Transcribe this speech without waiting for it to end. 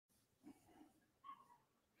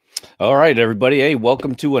All right, everybody. Hey,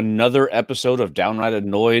 welcome to another episode of Downright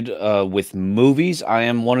Annoyed with Movies. I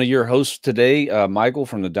am one of your hosts today, Michael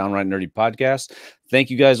from the Downright Nerdy podcast. Thank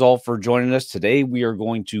you guys all for joining us. Today, we are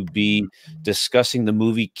going to be discussing the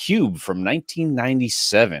movie Cube from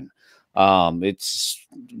 1997. It's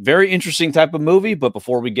a very interesting type of movie, but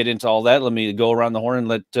before we get into all that, let me go around the horn and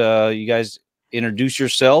let you guys introduce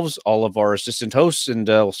yourselves, all of our assistant hosts, and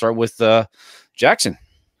we'll start with Jackson.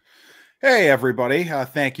 Hey, everybody.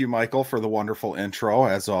 Thank you, Michael, for the wonderful intro,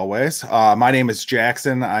 as always. My name is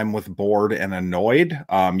Jackson. I'm with Bored and Annoyed.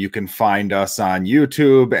 You can find us on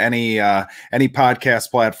YouTube, any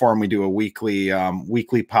podcast platform. We do a weekly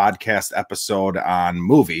podcast episode on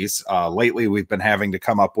movies. Lately, we've been having to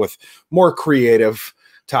come up with more creative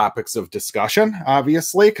topics of discussion,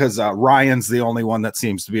 obviously, because Ryan's the only one that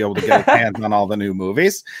seems to be able to get his hands on all the new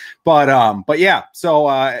movies. But yeah, so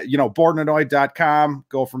boredandannoyed.com,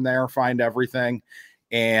 go from there, find everything,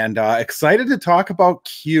 and excited to talk about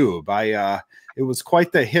Cube. It was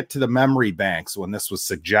quite the hit to the memory banks when this was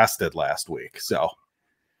suggested last week. So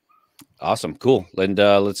awesome, cool. And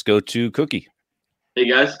let's go to Cookie. Hey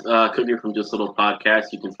guys, Cookie from Just Little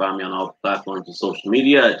Podcast. You can find me on all platforms of social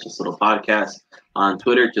media at Just Little Podcast. On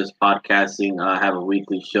Twitter, Just Podcasting. I have a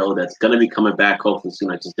weekly show that's going to be coming back hopefully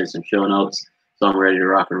soon. I just did some show notes, so I'm ready to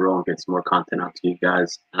rock and roll and get some more content out to you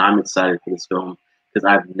guys. And I'm excited for this film because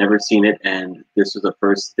I've never seen it, and this was the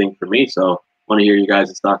first thing for me. So I want to hear you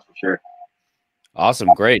guys' thoughts for sure. Awesome,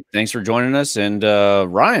 great. Thanks for joining us. And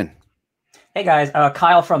Ryan. Hey guys,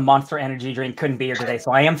 Kyle from Monster Energy Drink couldn't be here today,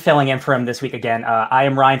 so I am filling in for him this week again. I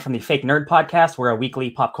am Ryan from the Fake Nerd Podcast. We're a weekly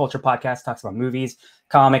pop culture podcast, talks about movies,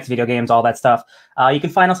 comics, video games, all that stuff. You can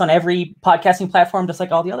find us on every podcasting platform, just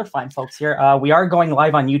like all the other fine folks here. We are going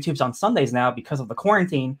live on YouTube on Sundays now because of the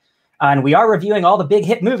quarantine, and we are reviewing all the big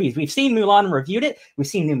hit movies. We've seen Mulan and reviewed it. We've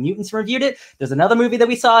seen New Mutants and reviewed it. There's another movie that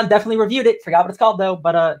we saw and definitely reviewed it. Forgot what it's called though,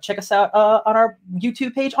 but check us out on our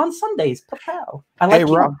YouTube page on Sundays. Pow. I like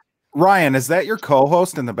you. Ryan, is that your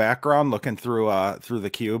co-host in the background looking through the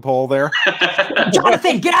cube hole there?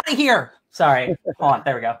 Jonathan, get out of here! Sorry. Hold on.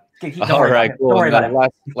 There we go. All right, cool. Don't worry about it.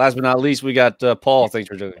 Last but not least, we got Paul. Thanks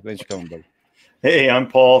for coming, buddy. Hey, I'm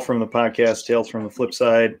Paul from the podcast Tales from the Flip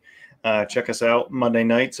Side. Check us out Monday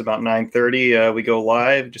nights about 9:30. We go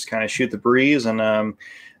live, just kind of shoot the breeze, and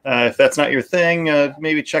if that's not your thing,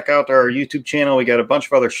 maybe check out our YouTube channel. We got a bunch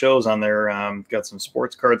of other shows on there. Got some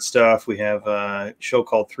sports card stuff. We have a show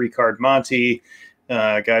called 3 Card Monty.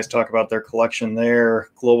 Guys talk about their collection there.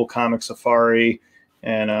 Global Comic Safari,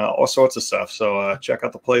 and all sorts of stuff. So check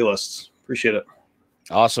out the playlists. Appreciate it.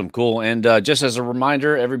 Awesome, cool. And just as a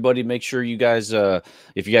reminder, everybody, make sure you guys,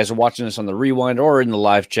 if you guys are watching this on the rewind or in the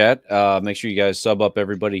live chat, make sure you guys sub up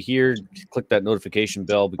everybody here. Click that notification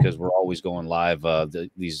bell because we're always going live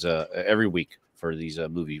every week for these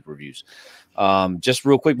movie reviews. Just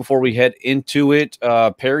real quick before we head into it,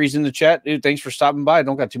 Perry's in the chat. Dude, thanks for stopping by. I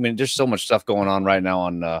don't got too many. There's so much stuff going on right now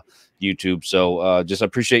on YouTube. So just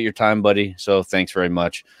appreciate your time, buddy. So thanks very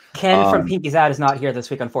much. Ken from Pinky's Out is not here this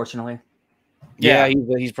week, unfortunately. Yeah,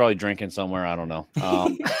 he's probably drinking somewhere. I don't know.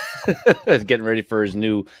 Getting ready for his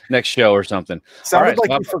next show or something. Sounded like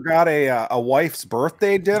you forgot a wife's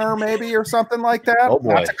birthday dinner, maybe, or something like that. Oh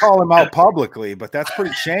boy. Not to call him out publicly, but that's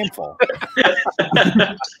pretty shameful.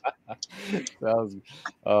 That's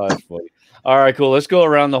funny. All right, cool. Let's go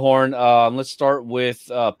around the horn. Let's start with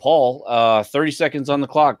Paul. 30 seconds on the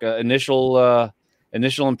clock. Initial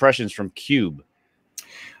impressions from Cube.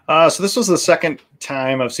 So this was the second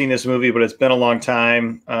time I've seen this movie, but it's been a long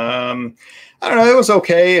time. I don't know. It was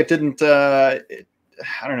okay. It didn't,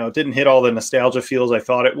 it didn't hit all the nostalgia feels I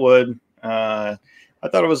thought it would. I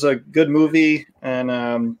thought it was a good movie,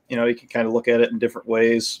 and you can kind of look at it in different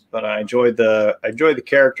ways. But I enjoyed the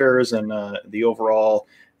characters and the overall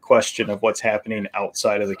question of what's happening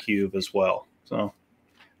outside of the cube as well. So,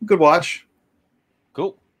 good watch.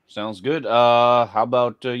 Cool. Sounds good. How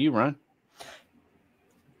about you, Ryan?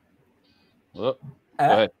 Oh,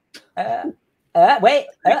 go ahead. Wait.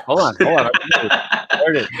 Hold on.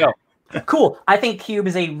 There it is. Go. Cool. I think Cube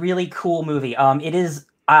is a really cool movie. It is.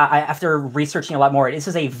 After researching a lot more, this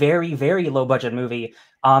is a very, very low budget movie.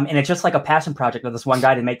 And it's just like a passion project of this one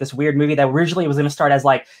guy to make this weird movie that originally was going to start as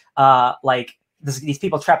these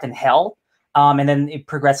people trapped in hell. And then it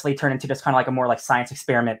progressively turned into just kind of like a more like science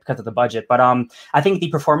experiment because of the budget. But I think the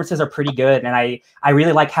performances are pretty good. And I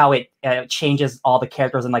really like how it changes all the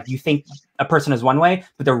characters. And like, you think a person is one way,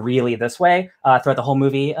 but they're really this way throughout the whole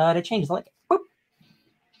movie. It changes. Like,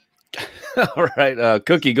 all right.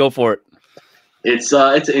 Cookie, go for it. It's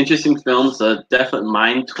an interesting film. It's a definite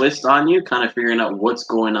mind twist on you, kind of figuring out what's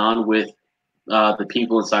going on with the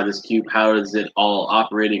people inside this cube. How is it all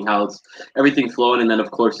operating? How's everything flowing? And then,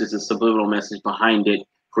 of course, there's a subliminal message behind it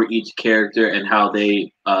for each character and how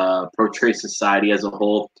they portray society as a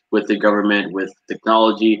whole with the government, with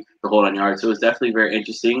technology, the whole on yard. So it's definitely very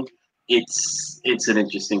interesting. It's an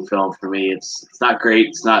interesting film for me. It's not great.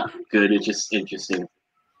 It's not good. It's just interesting.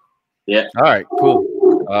 Yeah. All right. Cool.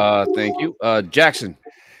 Thank you, Jackson.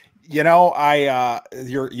 You know,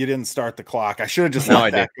 you didn't start the clock. I should have just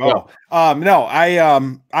let that go. No,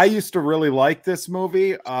 I used to really like this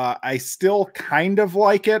movie. I still kind of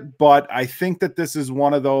like it, but I think that this is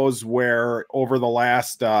one of those where over the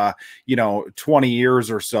last 20 years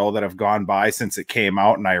or so that have gone by since it came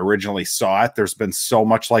out and I originally saw it, there's been so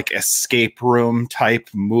much like escape room type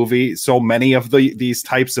movie, so many of these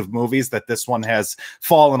types of movies that this one has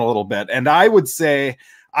fallen a little bit. And I would say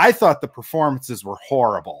I thought the performances were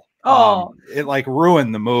horrible. It like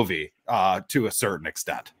ruined the movie to a certain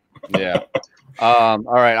extent. Yeah. All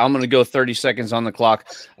right, I'm gonna go 30 seconds on the clock.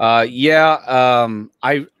 I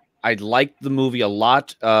liked the movie a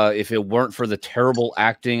lot. If it weren't for the terrible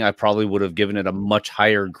acting, I probably would have given it a much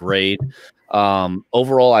higher grade.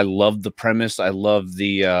 Overall, I loved the premise. I love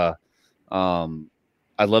the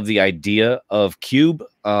idea of Cube.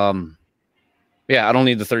 Yeah, I don't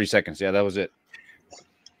need the 30 seconds. Yeah, that was it.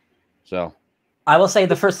 So I will say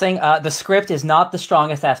the first thing, the script is not the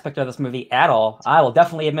strongest aspect of this movie at all. I will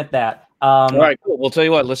definitely admit that. All right, cool. We'll tell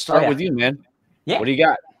you what. Let's start with you, man. Yeah. What do you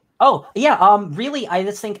got? Oh, yeah. Really, I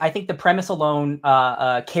think the premise alone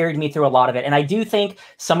carried me through a lot of it. And I do think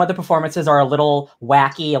some of the performances are a little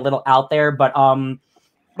wacky, a little out there. But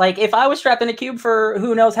like if I was strapped in a cube for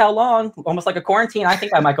who knows how long, almost like a quarantine, I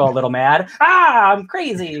think I might go a little mad. I'm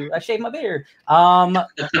crazy. I shaved my beard.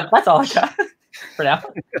 That's all I got. For now.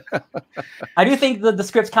 I do think the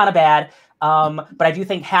script's kind of bad, but I do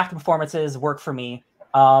think half the performances work for me.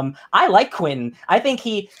 I like Quentin. I think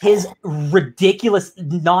his ridiculous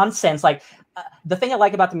nonsense, like the thing I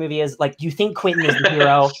like about the movie is like you think Quentin is the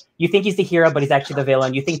hero, you think he's the hero, but he's actually the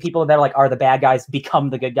villain. You think people that are the bad guys become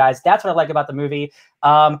the good guys. That's what I like about the movie.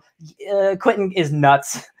 Quentin is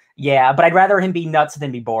nuts, yeah, but I'd rather him be nuts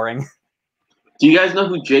than be boring. Do you guys know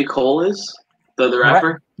who J. Cole is? The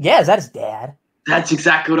rapper? Yeah, is that his dad? That's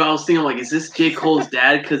exactly what I was thinking. Like, is this J. Cole's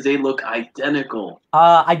dad? Because they look identical.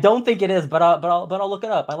 I don't think it is, but I'll look it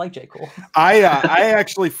up. I like J. Cole. I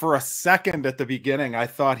actually, for a second at the beginning, I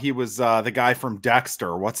thought he was the guy from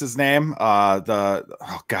Dexter. What's his name? The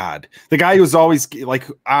guy who was always like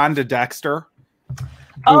on to Dexter.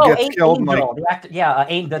 Oh, Angel, the actor. Yeah,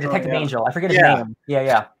 the detective Angel. I forget his name.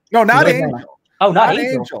 Yeah. No, not Angel. Oh, not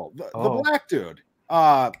Angel. The black dude.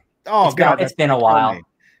 It's been a while.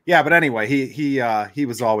 Yeah, but anyway, he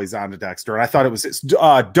was always on to Dexter, and I thought it was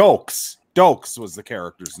Dokes. Dokes was the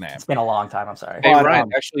character's name. It's been a long time. I'm sorry. Hey,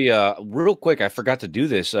 Ryan, actually, real quick, I forgot to do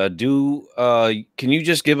this. Can you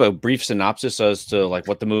just give a brief synopsis as to like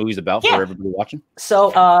what the movie's about for everybody watching?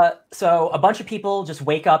 So a bunch of people just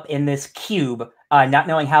wake up in this cube, not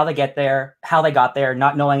knowing how they got there,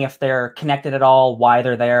 not knowing if they're connected at all, why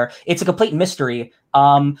they're there. It's a complete mystery.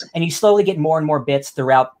 And you slowly get more and more bits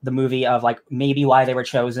throughout the movie of like maybe why they were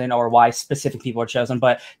chosen or why specific people were chosen.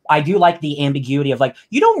 But I do like the ambiguity of like,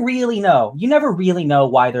 you don't really know. You never really know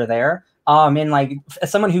why they're there. And like as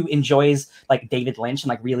someone who enjoys like David Lynch and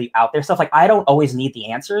like really out there stuff, like I don't always need the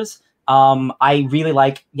answers. I really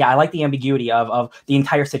like, I like the ambiguity of the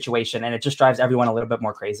entire situation, and it just drives everyone a little bit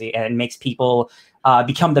more crazy and it makes people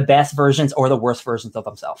become the best versions or the worst versions of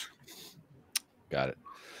themselves. Got it.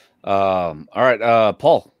 All right,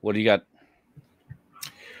 Paul, what do you got?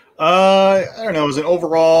 I don't know. It was an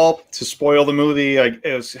overall, to spoil the movie,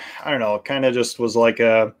 it kind of just was like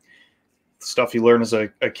stuff you learn as a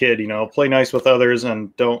kid, play nice with others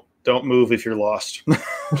and don't move if you're lost.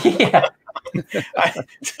 Yeah.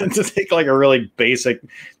 To take like a really basic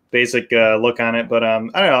look on it, but I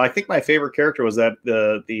don't know. I think my favorite character was that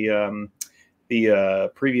the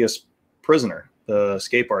previous prisoner, the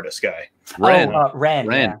escape artist guy. Ren.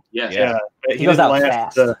 Ren. Yeah. He goes out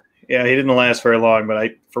fast. He didn't last very long,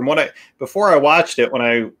 but before I watched it, when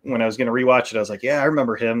I was going to rewatch it, I was like, I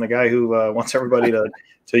remember him, the guy who wants everybody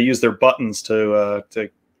to use their buttons to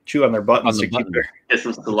chew on their buttons to keep get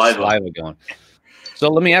some saliva going. So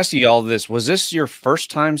let me ask you all this. Was this your first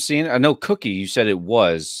time seeing it? I know Cookie, you said it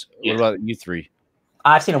was. Yeah. What about you three?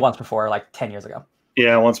 I've seen it once before, like 10 years ago.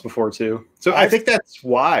 Yeah, once before too. So I think that's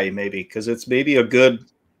why, maybe, because it's maybe a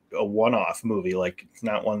one-off movie. Like it's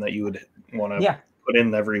not one that you would want to put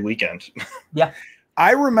in every weekend. Yeah.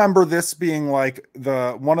 I remember this being like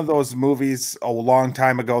one of those movies a long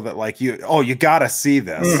time ago that like you got to see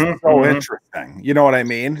this. Mm-hmm. So interesting. You know what I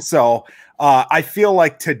mean? So I feel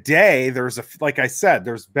like today like I said,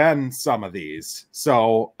 there's been some of these.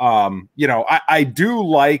 So, you know, I do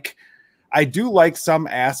like some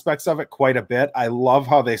aspects of it quite a bit. I love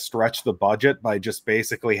how they stretch the budget by just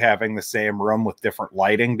basically having the same room with different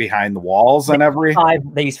lighting behind the walls and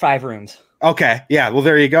They use 5 rooms. Okay. Yeah. Well,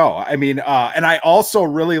 there you go. I mean, and I also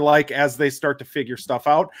really like as they start to figure stuff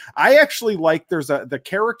out, I actually like the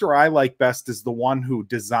character I like best is the one who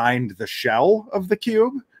designed the shell of the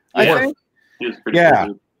cube. I think. Yeah.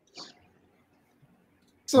 Cool.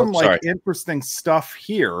 Some interesting stuff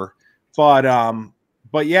here,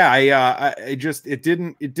 but yeah, it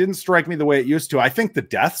didn't strike me the way it used to. I think the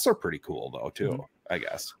deaths are pretty cool though, too, I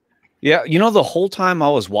guess. Yeah. You know, the whole time I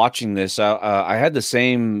was watching this, I had the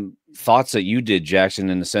same thoughts that you did, Jackson,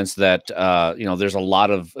 in the sense that, you know, there's a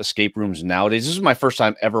lot of escape rooms nowadays. This is my first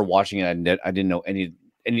time ever watching it. I didn't know I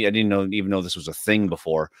didn't even know this was a thing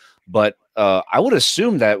before, but I would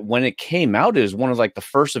assume that when it came out, it was one of like the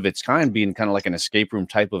first of its kind, being kind of like an escape room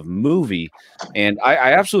type of movie. And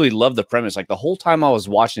I absolutely love the premise. Like the whole time I was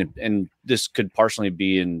watching it, and this could partially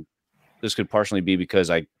be because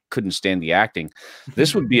I couldn't stand the acting.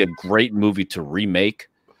 This would be a great movie to remake.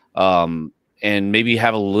 And maybe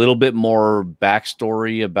have a little bit more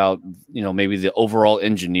backstory about, you know, maybe the overall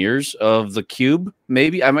engineers of the cube.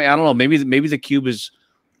 Maybe, I mean, I don't know. Maybe the cube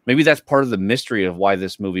maybe that's part of the mystery of why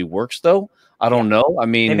this movie works, though. I don't know. I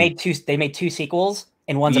mean, they made 2 sequels,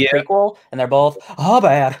 and one's a prequel, and they're both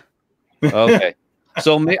bad. Okay.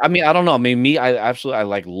 So I mean, I don't know. I mean, I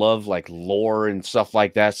love like lore and stuff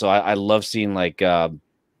like that. So I love seeing like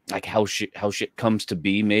how shit comes to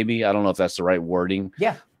be. Maybe, I don't know if that's the right wording.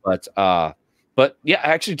 Yeah. But yeah,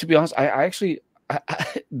 actually, to be honest, I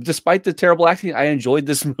despite the terrible acting, I enjoyed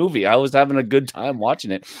this movie. I was having a good time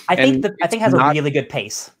watching it. I think it has a really good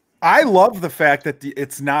pace. I love the fact that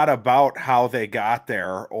it's not about how they got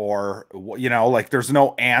there, or, you know, like there's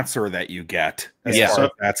no answer that you get as far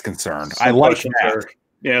as that's concerned. I like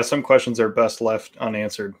that. Some questions are best left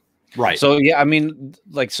unanswered. Right. So yeah, I mean,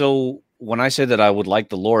 like, so when I say that I would like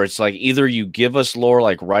the lore, it's like either you give us lore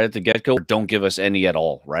like right at the get-go, or don't give us any at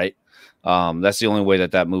all, right? That's the only way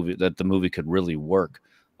that the movie could really work.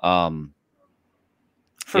 For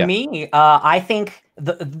me, I think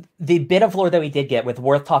the bit of lore that we did get with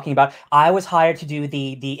worth talking about. I was hired to do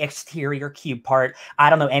the exterior cube part.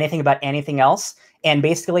 I don't know anything about anything else, and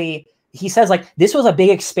basically he says like this was a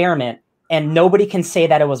big experiment, and nobody can say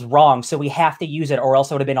that it was wrong, so we have to use it, or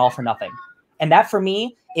else it would have been all for nothing. And that for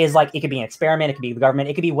me is like, it could be an experiment, it could be the government,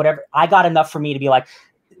 it could be whatever. I got enough for me to be like,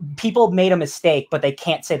 people made a mistake, but they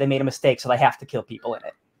can't say they made a mistake, so they have to kill people in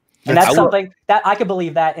it. And that's something that I could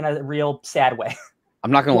believe that in a real sad way.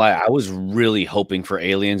 I'm not gonna lie, I was really hoping for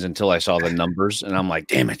aliens until I saw the numbers, and I'm like,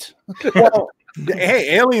 damn it. Well,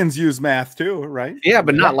 hey, aliens use math too, right? Yeah,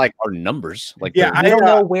 but not like our numbers. Like, I don't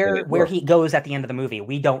know where he goes at the end of the movie.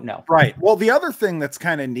 We don't know. Right. Well, the other thing that's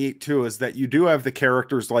kind of neat too is that you do have the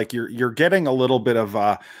characters, like you're getting a little bit of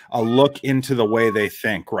a look into the way they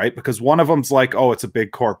think, right? Because one of them's like, oh, it's a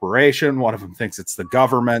big corporation. One of them thinks it's the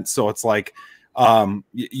government. So it's like,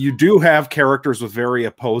 you do have characters with very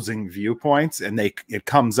opposing viewpoints, and it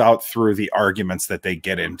comes out through the arguments that they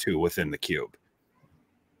get into within the cube.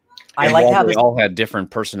 I like how they all had different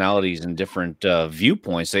personalities and different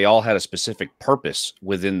viewpoints. They all had a specific purpose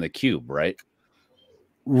within the cube, right?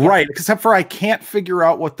 Right, except for I can't figure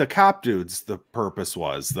out what the cop dude's the purpose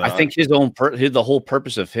was. I think the whole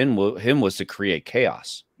purpose of him was to create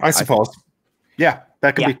chaos. I suppose. Yeah,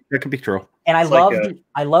 that could be true. And I love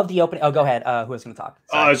the opening. Oh, go ahead. Who was going to talk?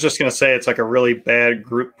 I was just going to say it's like a really bad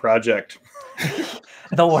group project.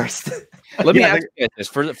 The worst. Let me ask you this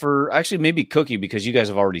for actually maybe Cookie, because you guys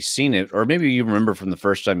have already seen it, or maybe you remember from the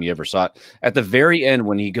first time you ever saw it. At the very end,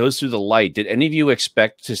 when he goes through the light, did any of you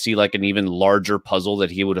expect to see like an even larger puzzle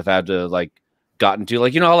that he would have had to like gotten to?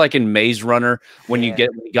 Like, you know how like in Maze Runner, when he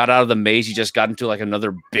got out of the maze, he just got into like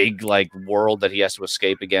another big like world that he has to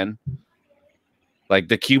escape again. Like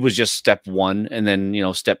the cube was just step 1, and then, you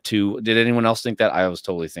know, step 2. Did anyone else think that? I was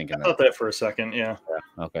totally thinking that. I thought that for a second. Yeah.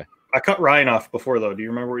 Okay. I cut Ryan off before, though. Do you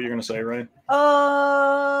remember what you were going to say, Ryan?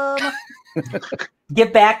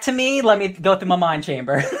 Get back to me. Let me go through my mind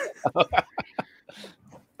chamber.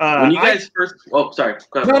 When you guys first, sorry.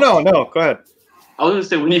 Go ahead. No. Go ahead. I was going to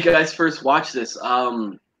say, when you guys first watched this,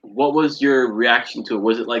 what was your reaction to it?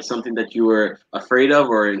 Was it like something that you were afraid of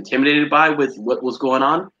or intimidated by with what was going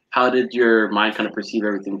on? How did your mind kind of perceive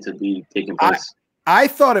everything to be taking place? I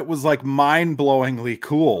thought it was like mind-blowingly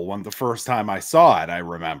cool when the first time I saw it. I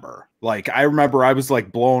remember I was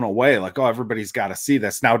like blown away. Like, oh, everybody's got to see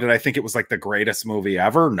this. Now, did I think it was like the greatest movie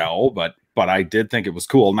ever? No, but I did think it was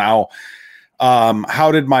cool. Now,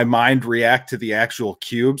 How did my mind react to the actual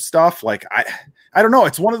cube stuff? Like, I don't know.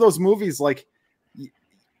 It's one of those movies, like,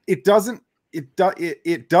 it doesn't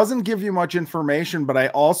give you much information, but I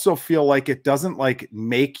also feel like it doesn't like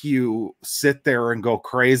make you sit there and go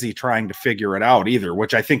crazy trying to figure it out either,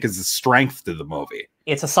 which I think is the strength to the movie.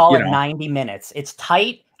 It's a solid 90 minutes. It's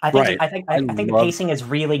tight. I think the pacing is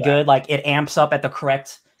really good. Like, it amps up at the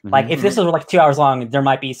correct. Like, if this was like 2 hours long, there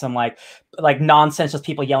might be some like nonsense, just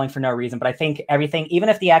people yelling for no reason. But I think everything, even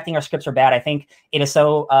if the acting or scripts are bad, I think it is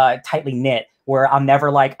so tightly knit where I'm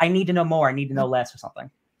never like, I need to know more, I need to know less or something.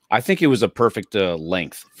 I think it was a perfect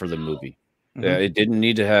length for the movie. It didn't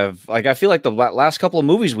need to have, like, I feel like the last couple of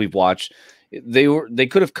movies we've watched, they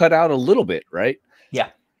could have cut out a little bit, right? Yeah.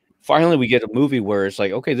 Finally, we get a movie where it's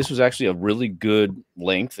like, okay, this was actually a really good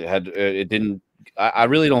length. I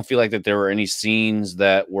really don't feel like that there were any scenes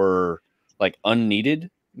that were like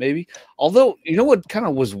unneeded, maybe. Although, you know what kind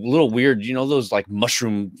of was a little weird, you know, those like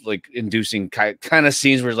mushroom like inducing kind of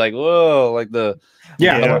scenes where it's like, whoa, like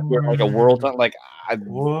like a world, like I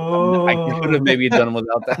could have maybe done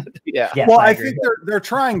without that. Yeah. Yes, well, I think they're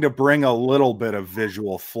trying to bring a little bit of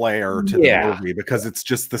visual flair to the movie because it's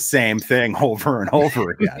just the same thing over and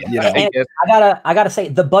over again. You know? I gotta say,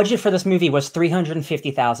 the budget for this movie was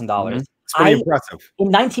 $350,000. It's pretty impressive. In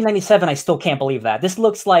 1997, I still can't believe that. This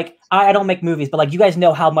looks like, I don't make movies, but like, you guys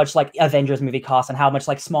know how much like Avengers movie costs and how much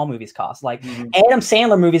like small movies cost. Like Adam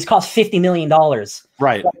Sandler movies cost $50 million.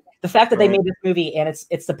 Right. Like, the fact that they made this movie and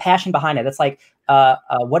it's the passion behind it. It's like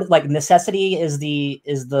what like necessity is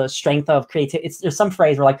the strength of creativity. There's some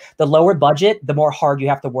phrase where like the lower budget, the more hard you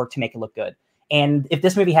have to work to make it look good. And if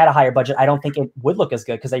this movie had a higher budget, I don't think it would look as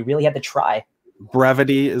good because they really had to try.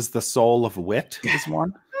 Brevity is the soul of wit is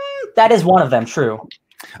one. That is one of them. True.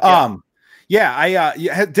 Has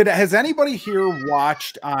anybody here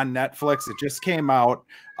watched on Netflix? It just came out.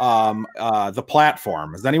 The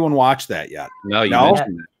Platform. Has anyone watched that yet? No, you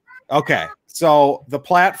mentioned it. Okay, so The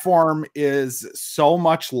Platform is so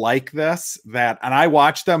much like this and I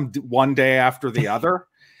watched them one day after the other,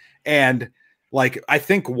 and like I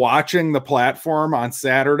think watching The Platform on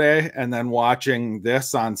Saturday and then watching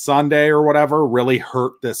this on Sunday or whatever really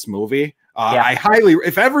hurt this movie. I highly,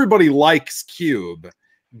 if everybody likes Cube,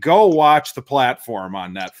 go watch The Platform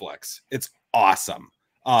on Netflix. It's awesome.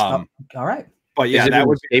 All right, but yeah, that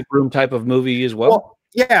was escape room type of movie as well.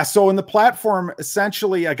 Yeah, so in The Platform,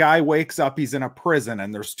 essentially a guy wakes up, he's in a prison,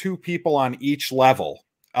 and there's two people on each level.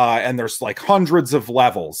 And there's like hundreds of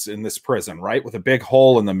levels in this prison, right? With a big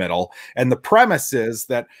hole in the middle. And the premise is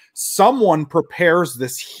that someone prepares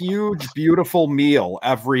this huge, beautiful meal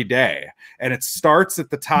every day. And it starts at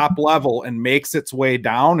the top level and makes its way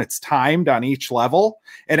down. It's timed on each level.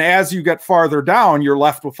 And as you get farther down, you're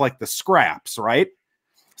left with like the scraps, right?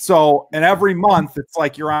 So, and every month it's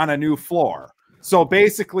like you're on a new floor. So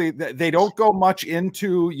basically, they don't go much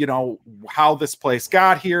into, you know, how this place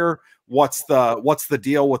got here, what's the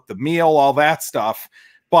deal with the meal, all that stuff.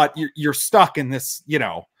 But you're stuck in this, you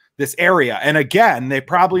know, this area. And again, they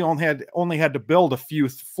probably only had to build a few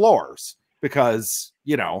floors because,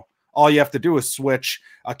 you know, all you have to do is switch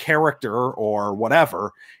a character or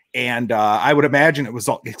whatever. And I would imagine it was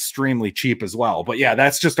extremely cheap as well. But yeah,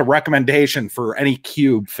 that's just a recommendation for any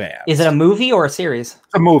Cube fan. Is it a movie or a series?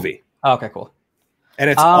 A movie. Oh, okay, cool. And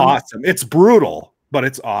it's awesome. It's brutal, but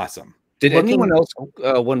it's awesome. Did anyone else,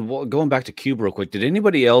 when going back to Cube real quick, did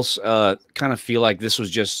anybody else kind of feel like this was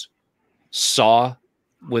just Saw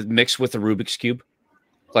mixed with the Rubik's Cube?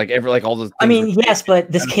 Like all the. I mean, yes,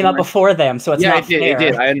 but this came out before them, so it's not fair. It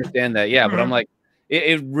did. I understand that. Yeah, but I'm like,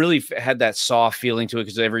 it really had that Saw feeling to it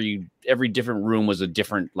because every different room was a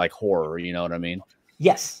different like horror. You know what I mean?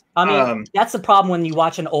 Yes. I mean, that's the problem when you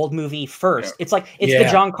watch an old movie first. It's like, it's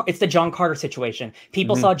the John Carter situation.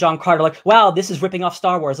 People saw John Carter like, wow, this is ripping off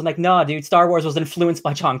Star Wars. I'm like, no, dude, Star Wars was influenced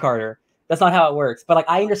by John Carter. That's not how it works. But like,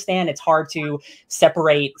 I understand it's hard to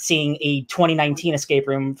separate seeing a 2019 escape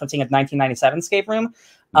room from seeing a 1997 escape room.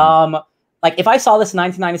 Like if I saw this in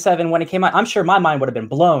 1997 when it came out, I'm sure my mind would have been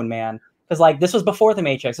blown, man. Because like this was before the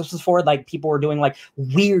Matrix. This was before like people were doing like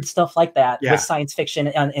weird stuff like that with science fiction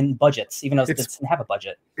and budgets, even though it didn't have a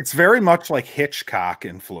budget. It's very much like Hitchcock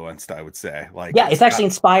influenced, I would say. Like it's actually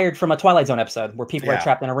inspired from a Twilight Zone episode where people are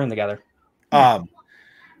trapped in a room together. That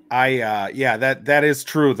is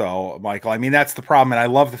true though, Michael. I mean, that's the problem. And I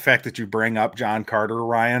love the fact that you bring up John Carter,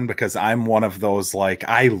 Ryan, because I'm one of those, like,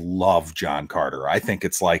 I love John Carter. I think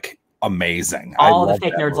it's like amazing. All the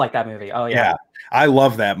fake nerds like that movie. Oh yeah. I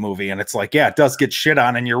love that movie. And it's like, it does get shit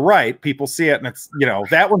on. And you're right. People see it. And it's, you know,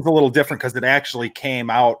 that one's a little different because it actually came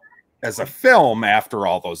out as a film after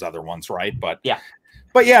all those other ones. Right. But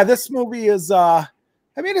yeah, this movie is,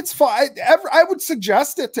 I mean, it's fun. I would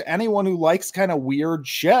suggest it to anyone who likes kind of weird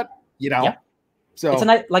shit, you know? Yeah. So it's a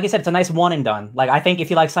nice, like I said, it's a nice one and done. Like, I think if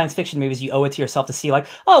you like science fiction movies, you owe it to yourself to see like,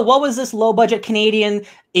 oh, what was this low budget Canadian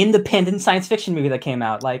independent science fiction movie that came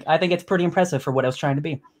out? Like, I think it's pretty impressive for what it was trying to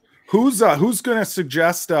be. Who's going to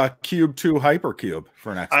suggest Cube 2 Hypercube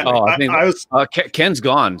for next week? Oh, I think Ken's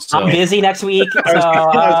gone. So. I'm busy next week, so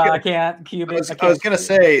I can't Cube it. I was going to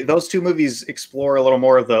say, those two movies explore a little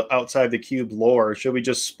more of the outside the Cube lore. Should we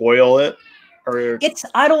just spoil it? Or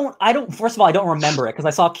I don't. First of all, I don't remember it because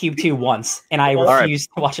I saw Cube 2 once and I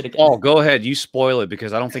refused to watch it again. Oh, go ahead, you spoil it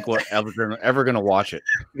because I don't think we're ever gonna watch it.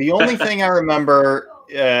 The only thing I remember,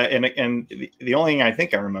 and the only thing I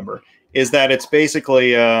think I remember is that it's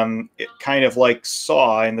basically kind of like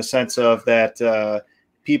Saw in the sense of that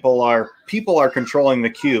people are controlling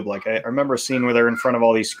the cube. Like I remember a scene where they're in front of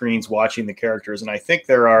all these screens watching the characters, and I think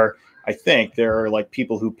there are like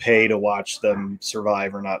people who pay to watch them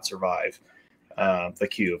survive or not survive the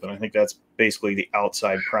cube, and I think that's basically the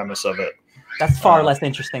outside premise of it. That's far less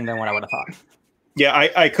interesting than what I would have thought. Yeah,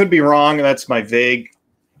 I could be wrong. That's my vague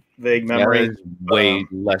memory. Yeah, way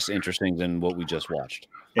less interesting than what we just watched.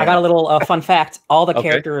 Yeah. I got a little fun fact. All the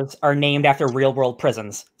characters are named after real world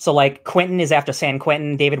prisons. So like Quentin is after San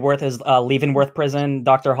Quentin. David Worth is Leavenworth prison.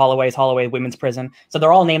 Dr. Holloway is Holloway Women's Prison. So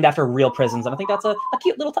they're all named after real prisons. And I think that's a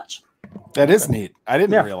cute little touch. That is neat. I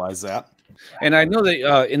didn't realize that. And I know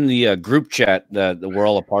that in the group chat that we're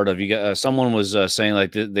all a part of, you got someone was saying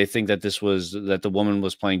like they think that that the woman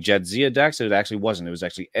was playing Jadzia Dax. It actually wasn't. It was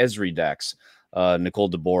actually Esri Dax, Nicole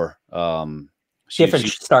de Boer. Different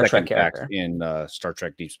Star Trek character in Star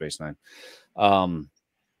Trek Deep Space Nine.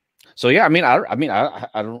 So yeah, I mean, I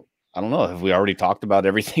don't know. Have we already talked about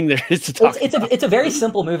everything there is to talk about? It's a very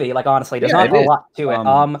simple movie. Like honestly, there's not a lot to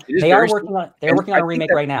it. They're working on a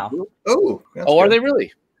remake right now. Are they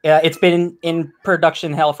really? Yeah, it's been in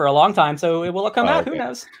production hell for a long time, so it will come out. Who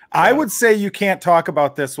knows? I would say you can't talk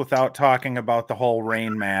about this without talking about the whole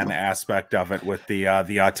Rain Man aspect of it with the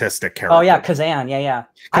autistic character. Oh yeah, Kazan. Yeah.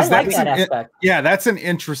 I like that aspect. Yeah, that's an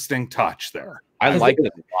interesting touch there. I like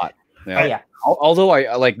it a lot. Yeah. Oh, yeah. Although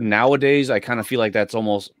I like nowadays, I kind of feel like that's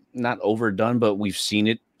almost not overdone, but we've seen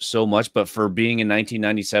it so much. But for being in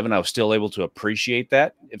 1997, I was still able to appreciate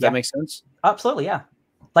that. If that makes sense. Absolutely, yeah.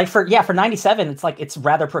 Like for 97, it's like it's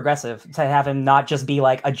rather progressive to have him not just be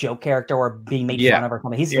like a joke character or being made fun of or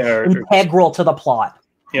something. He's integral to the plot.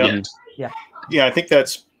 Yeah. I think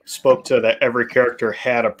that spoke to that every character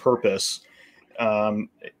had a purpose.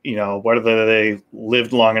 Whether they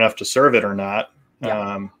lived long enough to serve it or not.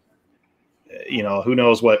 Yeah. Who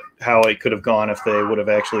knows how it could have gone if they would have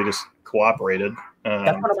actually just cooperated.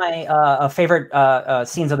 That's one of my favorite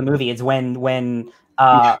scenes of the movie. Is when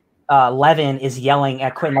Levin is yelling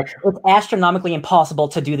at Quentin, like, it's astronomically impossible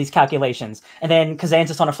to do these calculations. And then Kazan's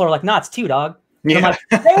just on the floor like, nah, it's 2, dog. And I'm like,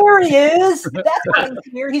 there he is. That's why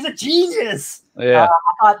he's here. He's a genius. Yeah. I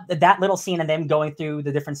thought that little scene and them going through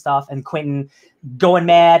the different stuff and Quentin going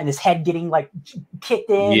mad and his head getting like kicked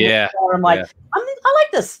in. Yeah. I'm like, I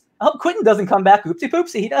like this. I hope Quentin doesn't come back. Oopsie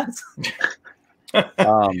poopsie, he does.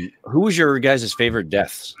 Who was your guys' favorite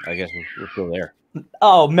deaths? I guess we're still there.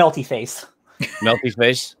 Oh, Melty Face. Melty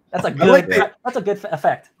Face. That's a good. That's a good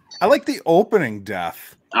effect. I like the opening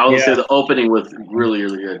death. I would say the opening was really,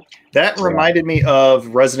 really good. That reminded me of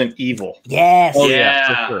Resident Evil. Yes. Oh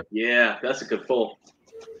yeah, yeah. That's a good pull.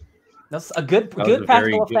 That's a good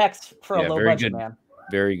practical effects for a low budget, man.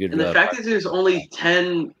 Very good. And the fact that there's only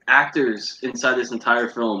 10 actors inside this entire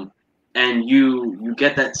film, and you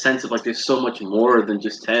get that sense of like there's so much more than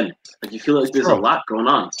just 10. Like you feel like there's a lot going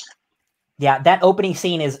on. Yeah, that opening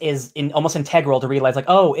scene is almost integral to realize, like,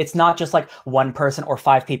 oh, it's not just like one person or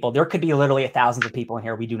 5 people. There could be literally thousands of people in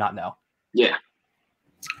here we do not know. Yeah.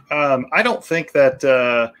 I don't think that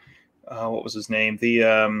what was his name?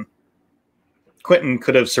 The Quentin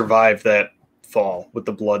could have survived that fall with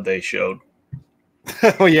the blood they showed.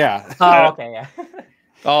 Oh yeah. Oh, okay, yeah.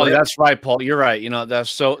 Oh, that's right, Paul. You're right.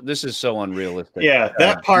 This is so unrealistic. Yeah,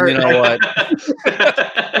 that part. You know what?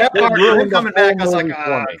 That part coming back, I was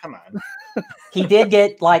like, come on. He did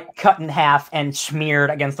get like cut in half and smeared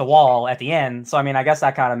against the wall at the end. So I mean, I guess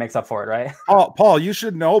that kind of makes up for it, right? Oh, Paul, you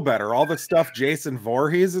should know better. All the stuff Jason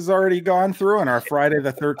Voorhees has already gone through in our Friday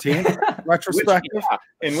the 13th retrospective.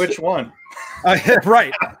 In which one?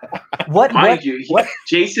 Right. Mind you,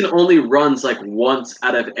 Jason only runs like once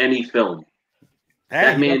out of any film. Hey,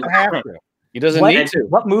 that man, he doesn't need to.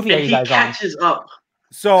 What movie are you guys on? He catches up.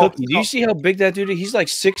 So, Cookie, do you see how big that dude is? He's like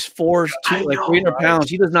 6'4", like 300 pounds.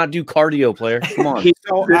 He does not do cardio, player. Come on.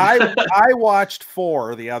 So I watched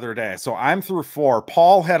 4 the other day. So I'm through 4.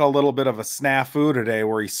 Paul had a little bit of a snafu today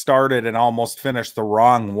where he started and almost finished the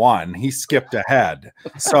wrong one. He skipped ahead.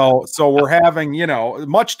 So we're having,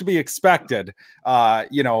 much to be expected,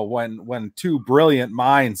 when two brilliant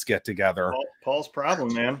minds get together. Paul's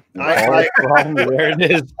problem, man. There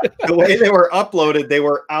it is. The way they were uploaded, they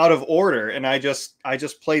were out of order, and I just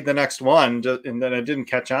played the next one, and then I didn't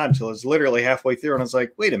catch on until it was literally halfway through, and I was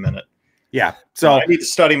like, wait a minute. Yeah. So I need to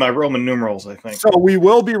study my Roman numerals, I think. So we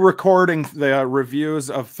will be recording the reviews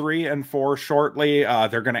of 3 and 4 shortly.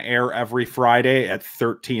 They're going to air every Friday at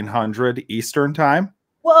 1300 Eastern time.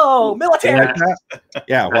 Whoa, military. Like that?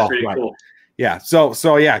 Yeah. Well, right. Cool. Yeah. So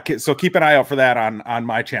keep an eye out for that on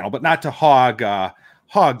my channel, but not to hog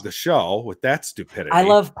the show with that stupidity. I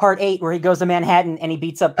love part 8 where he goes to Manhattan and he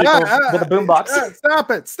beats up people with a boombox.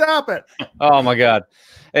 Stop it. Oh my God.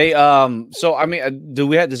 Hey, so I mean,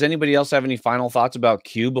 does anybody else have any final thoughts about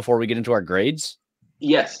Q before we get into our grades?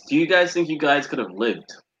 Yes. Do you guys think you guys could have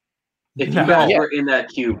lived if you guys were in that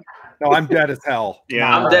cube? No, I'm dead as hell.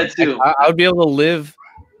 Yeah, I'm dead too. I would be able to live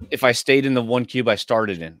if I stayed in the one cube I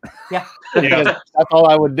started in. Yeah. Because that's all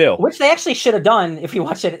I would do. Which they actually should have done if you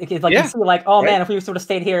watch it. Like, you see, like, oh man, if we sort of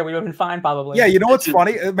stayed here, we would have been fine probably. Yeah, you know what's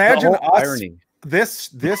funny? Imagine us, irony. This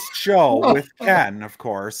show with Ken, of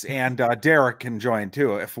course, and Derek can join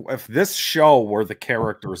too. If this show were the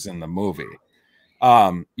characters in the movie,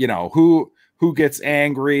 who gets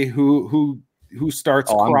angry, who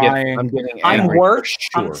starts crying. I'm getting angry. I'm worse.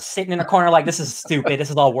 Sure. I'm sitting in a corner like, this is stupid. This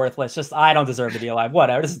is all worthless. Just, I don't deserve to be alive.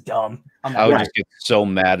 Whatever. This is dumb. I would just get so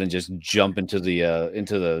mad and just jump into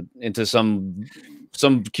into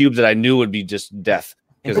some cubes that I knew would be just death.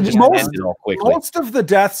 Most of the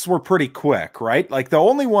deaths were pretty quick, right? Like the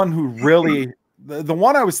only one who really, the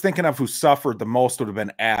one I was thinking of who suffered the most would have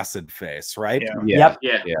been Acid Face, right? Yeah.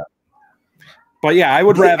 But yeah, I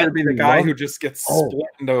would rather be the guy who just gets split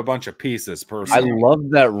into a bunch of pieces. Personally, I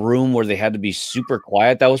loved that room where they had to be super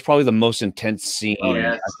quiet. That was probably the most intense scene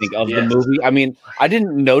I think of the movie. I mean, I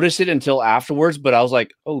didn't notice it until afterwards, but I was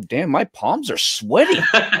like, "Oh damn, my palms are sweaty."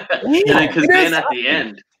 Because then at the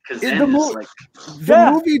end, the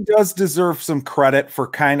movie does deserve some credit for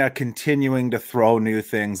kind of continuing to throw new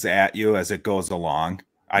things at you as it goes along.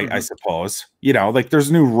 I suppose, like there's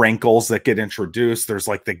new wrinkles that get introduced. There's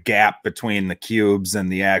like the gap between the cubes and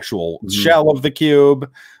the actual shell of the cube.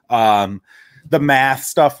 The math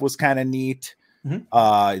stuff was kind of neat.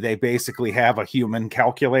 They basically have a human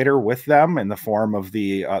calculator with them in the form of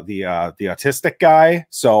the autistic guy.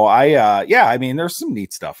 So I mean, there's some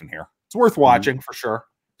neat stuff in here. It's worth watching for sure.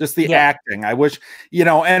 Just the acting. I wish,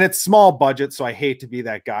 and it's small budget. So I hate to be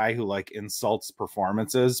that guy who like insults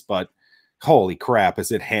performances, but holy crap,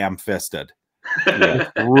 is it ham-fisted?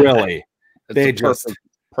 Really? They just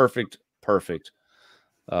perfect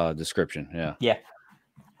description. Yeah.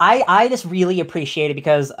 I just really appreciate it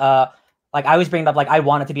because like I was bringing up, like I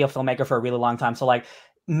wanted to be a filmmaker for a really long time. So like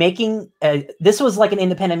making this was like an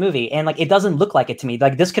independent movie, and like it doesn't look like it to me.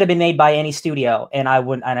 Like this could have been made by any studio, and I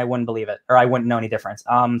wouldn't believe it, or I wouldn't know any difference.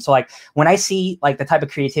 So like when I see like the type of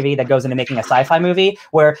creativity that goes into making a sci-fi movie,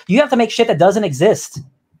 where you have to make shit that doesn't exist,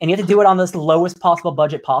 and you have to do it on this lowest possible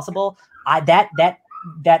budget possible, that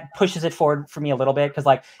pushes it forward for me a little bit, because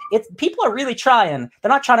like people are really trying. They're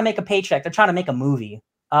not trying to make a paycheck. They're trying to make a movie.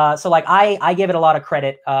 So like I give it a lot of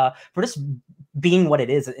credit for just being what it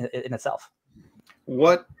is in itself.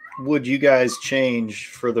 What would you guys change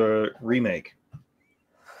for the remake?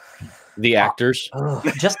 The actors.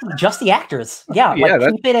 Just the actors. Yeah, like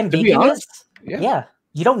keep it ambiguous. Yeah.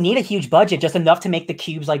 You don't need a huge budget, just enough to make the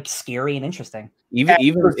cubes like scary and interesting. Even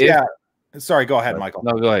if, Sorry, go ahead, Michael.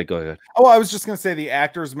 No, go ahead. Oh, I was just going to say the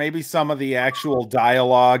actors, maybe some of the actual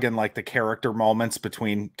dialogue and like the character moments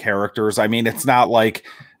between characters. I mean, it's not like,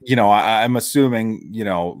 I'm assuming,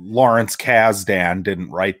 Lawrence Kasdan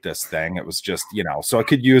didn't write this thing. It was just, so it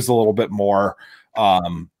could use a little bit more,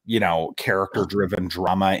 character driven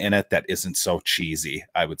drama in it that isn't so cheesy,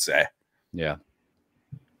 I would say. Yeah.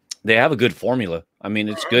 They have a good formula. I mean,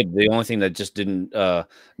 it's good. The only thing that just didn't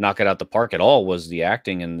knock it out the park at all was the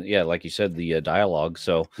acting and, like you said, the dialogue.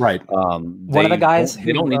 So, right. One of the guys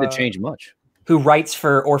they don't need to change much. Who writes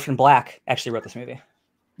for Orphan Black actually wrote this movie.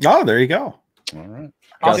 Oh, there you go. All right.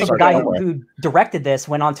 Also, the guy who directed this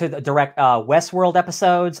went on to direct Westworld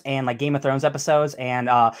episodes and like Game of Thrones episodes and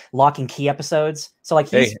Lock and Key episodes. So like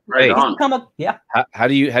he's come up. Yeah. How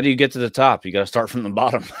do you get to the top? You got to start from the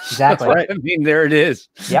bottom. Exactly. Right. I mean, there it is.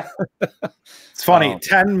 Yeah. It's funny.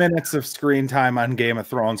 10 minutes of screen time on Game of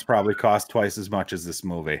Thrones probably cost twice as much as this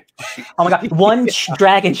movie. Oh my god! One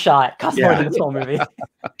dragon shot cost more than this whole movie.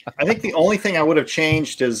 I think the only thing I would have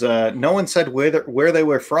changed is no one said where they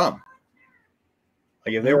were from.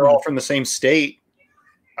 Like if they were all from the same state,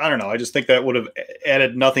 I don't know. I just think that would have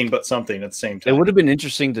added nothing but something at the same time. It would have been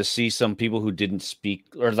interesting to see some people who didn't speak,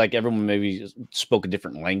 or like everyone maybe spoke a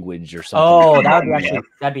different language or something. Oh,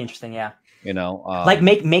 that'd be interesting. Yeah. You know, like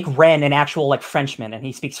make Ren an actual like Frenchman, and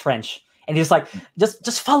he speaks French, and he's like,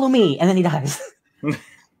 just follow me, and then he dies.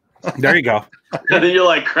 There you go. And then you're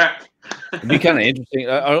like, crap. It'd be kind of interesting,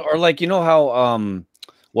 or like, you know how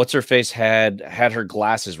what's her face had her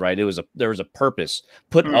glasses, right? There was a purpose.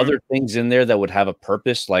 Put other things in there that would have a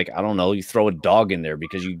purpose. Like, I don't know, you throw a dog in there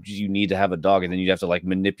because you need to have a dog, and then you'd have to like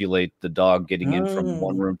manipulate the dog getting in from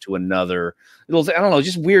one room to another. I don't know,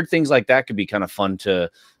 just weird things like that could be kind of fun to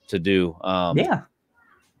do. Yeah.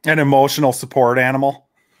 An emotional support animal.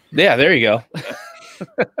 Yeah, there you go.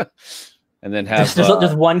 And then have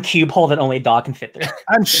there's one cube hole that only a dog can fit through.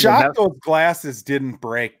 I'm shocked those glasses didn't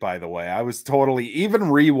break, by the way. I was totally, even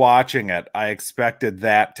rewatching it, I expected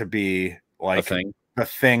that to be like the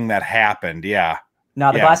thing that happened. Yeah.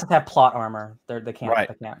 No, the glasses have plot armor. They can't. Right.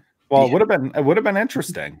 They can't. Well, it would have been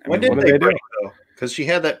interesting. When did they break though? Because she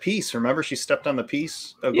had that piece. Remember, she stepped on the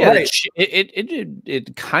piece. Yeah,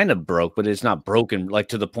 it kind of broke, but it's not broken like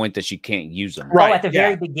to the point that she can't use them. Right. Oh, at the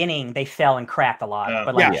very beginning, they fell and cracked a lot,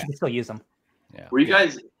 but like she can still use them. Yeah. Were you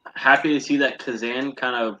guys happy to see that Kazan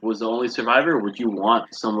kind of was the only survivor? Or would you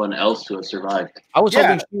want someone else to have survived? I was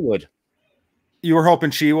hoping she would. You were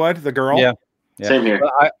hoping she would, the girl? Yeah. Same here.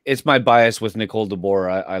 It's my bias with Nicole de Boer.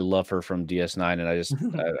 I love her from DS9, and I just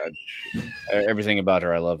everything about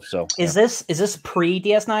her I love. So is this pre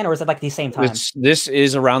DS9 or is it like the same time? This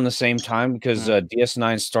is around the same time because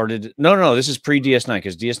DS9 started. No, this is pre DS9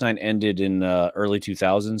 because DS9 ended in early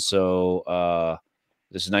 2000s. So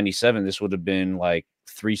this is 97. This would have been like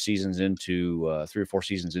 3 or 4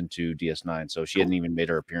 seasons into DS9. So she hadn't even made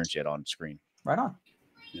her appearance yet on screen. Right on.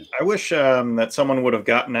 I wish that someone would have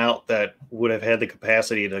gotten out that would have had the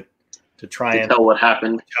capacity to try and tell what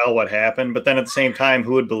happened. But then at the same time,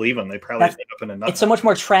 who would believe him? They probably end up in a nut. It's so much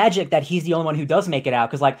more tragic that he's the only one who does make it out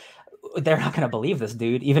because like they're not going to believe this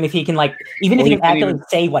dude, even if he can accurately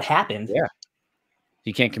say what happened. Yeah.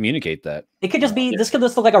 He can't communicate that. It could just be, this could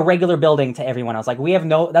just look like a regular building to everyone else. Like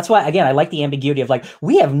that's why, again, I like the ambiguity of like,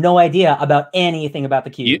 we have no idea about anything about the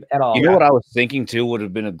cube at all. You know what I was thinking too would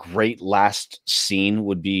have been a great last scene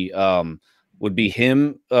would be him,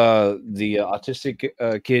 the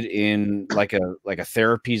autistic kid in like a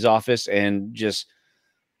therapy's office and just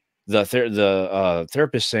the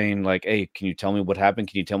therapist saying like, hey, can you tell me what happened?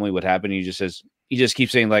 Can you tell me what happened? And he just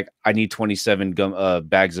keeps saying like, I need 27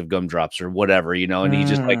 bags of gumdrops or whatever, you know, and he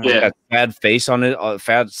just like got sad face on it,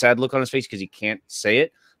 sad look on his face because he can't say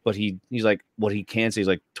it, but he's like, what he can say is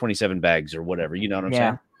like 27 bags or whatever, you know what I'm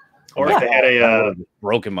saying? Or if they had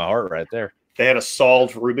broken my heart right there. They had a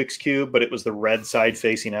solved Rubik's Cube, but it was the red side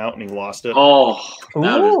facing out and he lost it. Oh,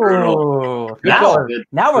 that was brutal.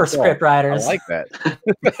 Now we're script writers. I like that.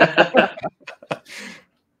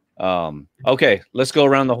 Okay, let's go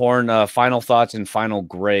around the horn. Final thoughts and final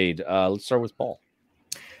grade. Let's start with Paul.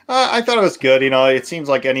 I thought it was good. You know, it seems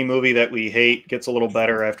like any movie that we hate gets a little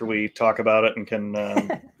better after we talk about it and can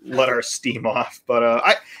let our steam off. But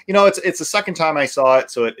it's the second time I saw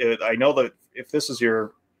it, so I know that if this is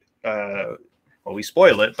your we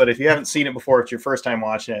spoil it, but if you haven't seen it before, it's your first time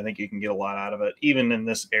watching it, I think you can get a lot out of it, even in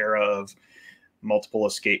this era of multiple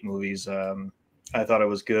escape movies. I thought it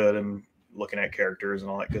was good and looking at characters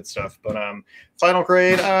and all that good stuff. But final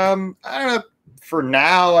grade, I don't know. For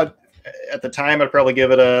now, at the time, I'd probably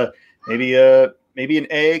give it maybe an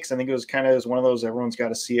A, because I think it was kind of one of those everyone's got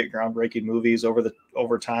to see it groundbreaking movies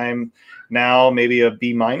over time. Now maybe a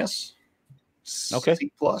B-, okay,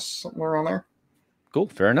 C+, somewhere around there. Cool,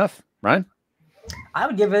 fair enough. Ryan? I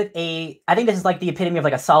would give it I think this is like the epitome of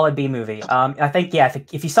like a solid B movie. I think,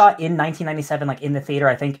 if you saw it in 1997, like in the theater,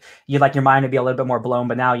 I think your mind would be a little bit more blown,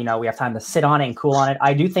 but now, we have time to sit on it and cool on it.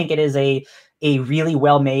 I do think it is a really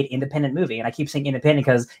well-made independent movie. And I keep saying independent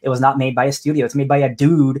because it was not made by a studio. It's made by a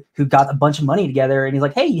dude who got a bunch of money together and he's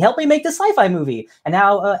like, hey, help me make this sci-fi movie. And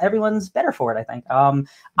now everyone's better for it, I think.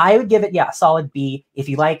 I would give it, a solid B. If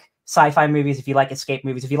you like sci-fi movies, if you like escape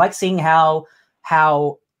movies, if you like seeing how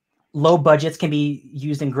low budgets can be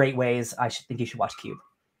used in great ways, think you should watch Cube.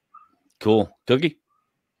 Cool. Cookie?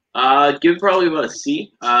 Give probably about a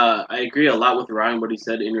C. I agree a lot with Ryan what he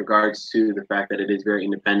said in regards to the fact that it is very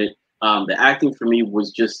independent. The acting for me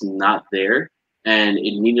was just not there, and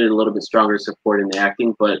it needed a little bit stronger support in the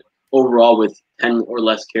acting. But overall, with 10 or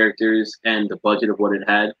less characters and the budget of what it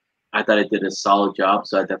had, I thought it did a solid job.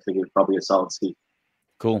 So I definitely give probably a solid C.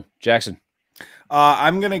 Cool. Jackson?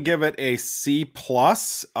 I'm going to give it a C+,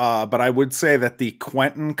 but I would say that the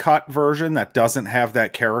Quentin cut version that doesn't have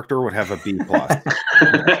that character would have a B+.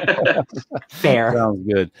 Fair. Sounds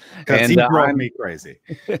good. Because he drove me crazy.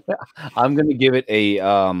 I'm going to give it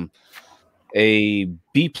a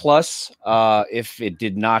B+, if it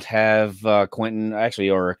did not have Quentin, actually,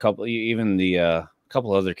 or a couple, even the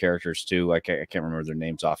couple other characters too. I can't remember their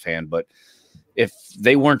names offhand, but if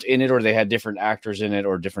they weren't in it or they had different actors in it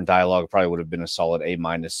or different dialogue, it probably would have been a solid A-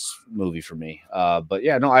 movie for me. But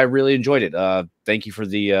yeah, no, I really enjoyed it. Thank you for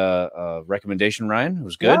the recommendation, Ryan. It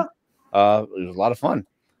was good. Yeah. It was a lot of fun.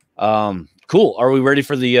 Cool. Are we ready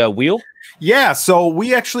for the wheel? Yeah. So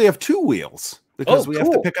we actually have 2 wheels because we have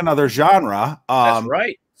to pick another genre. That's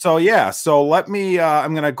right. So yeah. So let me.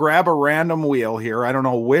 I'm going to grab a random wheel here. I don't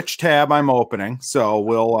know which tab I'm opening, so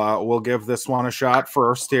we'll give this one a shot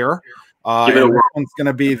first here. And this one's going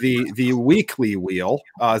to be the weekly wheel.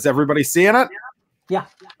 Is everybody seeing it? Yeah.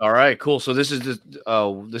 All right, cool. So this is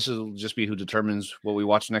this will just be who determines what we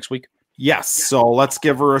watch next week. Yes. So let's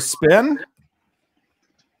give her a spin.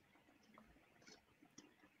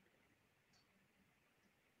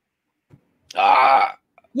 Yeah.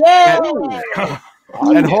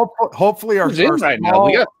 And hopefully our right now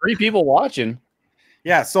we got 3 people watching.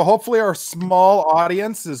 Yeah. So hopefully our small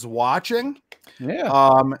audience is watching.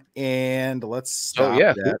 Yeah. And let's stop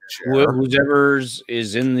that share. Whoever's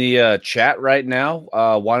is in the chat right now,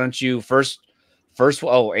 why don't you first?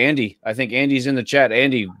 Oh, Andy, I think Andy's in the chat.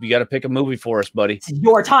 Andy, you got to pick a movie for us, buddy. It's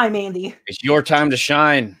your time, Andy. It's your time to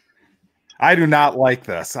shine. I do not like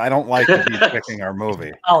this. I don't like that he's picking our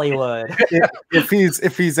movie. Hollywood.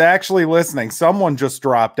 If he's actually listening, someone just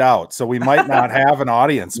dropped out, so we might not have an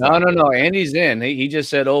audience. No. Andy's in. He just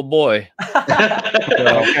said, "Oh boy."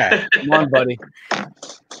 Okay, come on, buddy.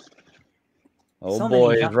 Oh So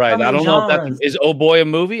boy is right. I don't know if that is "Oh boy" a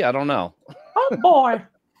movie. I don't know. Oh boy.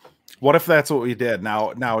 What if that's what we did?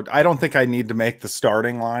 Now, I don't think I need to make the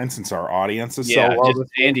starting line since our audience is so low.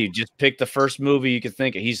 Andy, just pick the first movie you could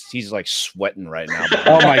think of. He's like sweating right now.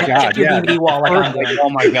 Oh my god! Yeah. Oh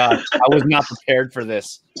my god! I was not prepared for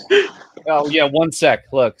this. Oh yeah, 1 sec.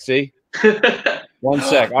 Look, see. 1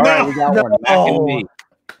 sec. All right, we got one. Back in me.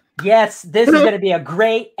 Yes, this is going to be a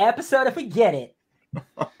great episode if we get it.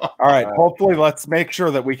 All right. Hopefully, let's make sure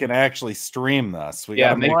that we can actually stream this. We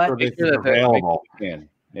got to make sure this is available.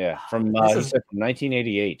 Yeah, from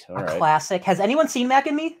 1988. All right. Classic. Has anyone seen Mac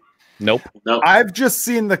and Me? Nope. I've just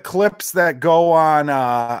seen the clips that go on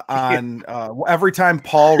every time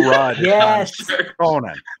Paul Rudd. Yes.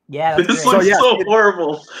 Conan. Yeah, this looks so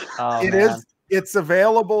horrible. It's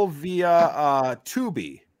available via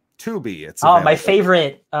Tubi. It's my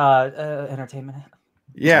favorite entertainment.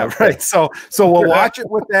 Yeah, right. So we'll watch it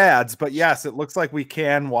with ads, but yes, it looks like we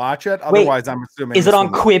can watch it. Otherwise, I'm assuming. Is it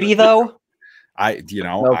on Quibi though?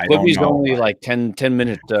 Quibi's only like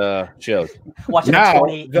 10-minute shows. Now,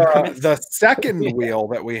 the second wheel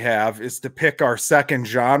that we have is to pick our second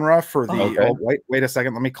genre for the. Wait a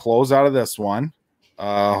second. Let me close out of this one.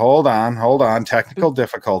 Hold on. Technical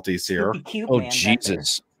difficulties here.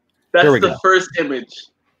 Jesus! That's the first image.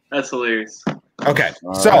 That's hilarious. Okay,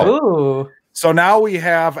 so now we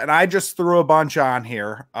have, and I just threw a bunch on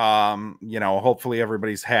here. Hopefully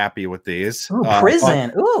everybody's happy with these.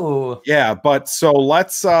 Prison. Yeah, but so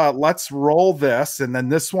let's roll this, and then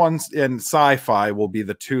this one's in sci-fi will be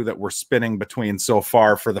the 2 that we're spinning between so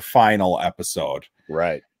far for the final episode.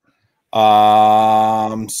 Right.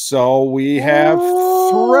 So we have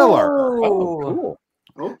thriller. Oh, cool.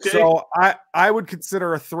 Okay. So I would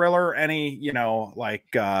consider a thriller any,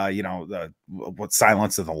 what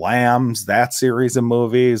Silence of the Lambs, that series of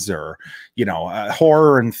movies, or,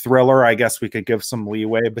 horror and thriller. I guess we could give some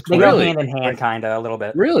leeway between. They go hand in hand, kind of a little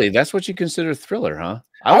bit. Really? That's what you consider thriller, huh?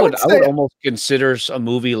 I would almost consider a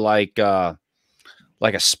movie like a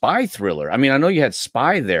spy thriller. I mean, I know you had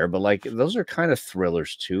spy there, but like those are kind of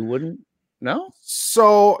thrillers too, wouldn't? No.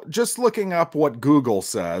 So just looking up what Google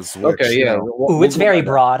says. Which, it's very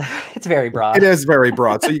broad. It's very broad. It is very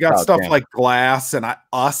broad. So you got stuff like Glass and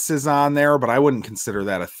Us is on there, but I wouldn't consider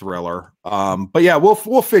that a thriller. But yeah,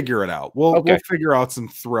 we'll figure it out. We'll figure out some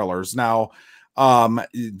thrillers. Now,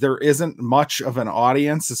 there isn't much of an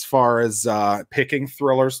audience as far as picking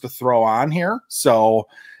thrillers to throw on here. So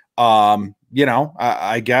you know,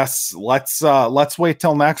 I guess let's wait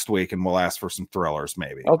till next week and we'll ask for some thrillers,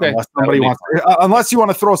 maybe. Okay. Unless somebody wants, unless you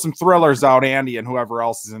want to throw some thrillers out, Andy, and whoever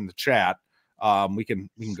else is in the chat, we can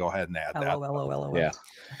go ahead and add that.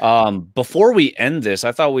 Yeah. Before we end this,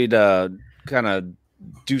 I thought we'd kind of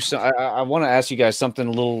do so. I want to ask you guys something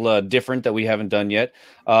a little different that we haven't done yet.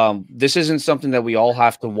 This isn't something that we all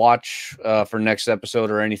have to watch for next episode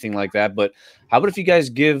or anything like that. But how about if you guys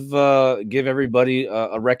give everybody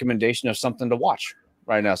a recommendation of something to watch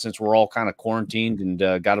right now, since we're all kind of quarantined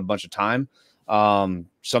and got a bunch of time.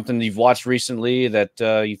 Something you've watched recently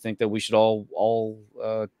that you think that we should all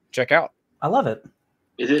check out. I love it.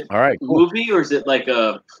 Is it all right? Cool. Movie or is it like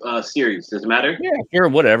a series? Does it matter? Yeah, sure,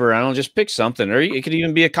 whatever. I don't just pick something, or it could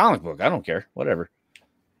even be a comic book. I don't care. Whatever.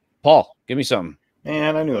 Paul, give me something.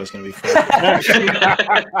 Man, I knew it was going to be fun.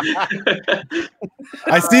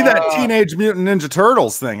 I see that Teenage Mutant Ninja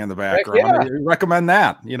Turtles thing in the background. Yeah. I recommend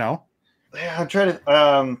that, you know. Yeah, I'm trying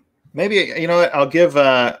to maybe, you know what,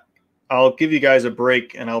 I'll give you guys a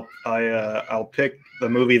break, and I'll pick the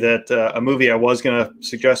movie that a movie I was going to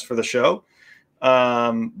suggest for the show.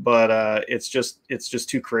 But it's just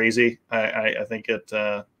too crazy. I think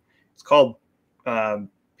it's called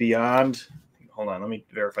Beyond. Hold on, let me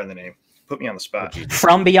verify the name. Put me on the spot.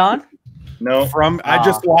 From Beyond? No, I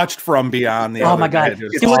just watched From Beyond the oh other my god, day.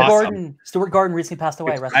 Stuart Gordon recently passed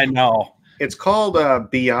away. I know. It's called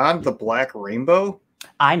Beyond the Black Rainbow.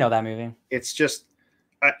 I know that movie. It's just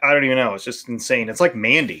I don't even know. It's just insane. It's like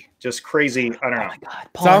Mandy, just crazy. I don't know. Oh my god,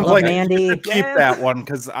 Paul, Sounds like Mandy. you should keep that one,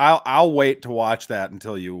 because I'll wait to watch that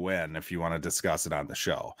until you win if you want to discuss it on the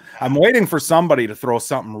show. I'm waiting for somebody to throw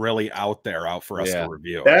something really out for us to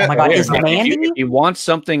review. Oh my god, is Mandy? If you want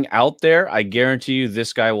something out there, I guarantee you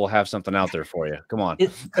this guy will have something out there for you. Come on.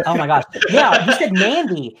 Oh my gosh. Yeah, you said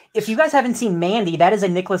Mandy. If you guys haven't seen Mandy, that is a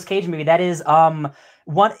Nicolas Cage movie. That is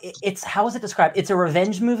it's how is it described? It's a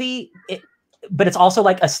revenge movie. But it's also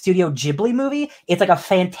like a Studio Ghibli movie. It's like a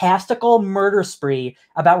fantastical murder spree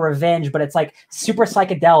about revenge, but it's like super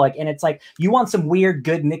psychedelic. And it's like, you want some weird,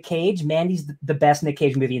 good Nick Cage? Mandy's the best Nick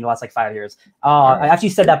Cage movie in the last like 5 years. After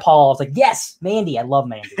you said that, Paul, I was like, yes, Mandy. I love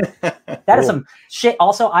Mandy. That is some shit.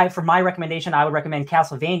 Also, for my recommendation, I would recommend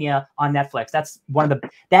Castlevania on Netflix.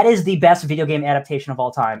 That is the best video game adaptation of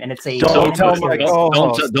all time. And it's a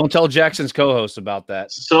don't tell Jackson's co-host about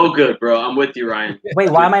that. So good, bro. I'm with you, Ryan.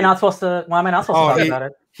 Wait, why am I not supposed to talk about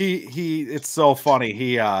it? He it's so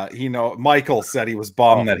funny. Michael said he was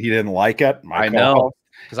bummed that he didn't like it. I know,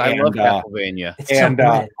 because I love Castlevania.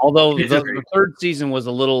 Although the third season was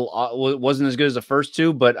a little wasn't as good as the first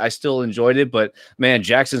two, but I still enjoyed it. But man,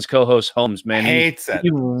 Jackson's co-host Holmes, man, hates it.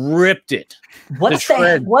 He ripped it. What's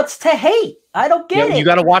to hate? I don't get it. You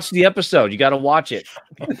got to watch the episode. You got to watch it.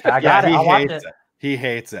 I got it. I'll watch it. He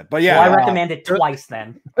hates it. But yeah, I recommend it twice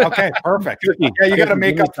then. Okay, perfect. Yeah, you got to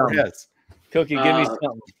make up for his. Cookie, give me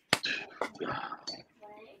something.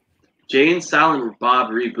 Jay and Silent Bob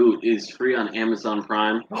Reboot is free on Amazon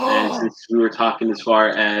Prime. And since we were talking as far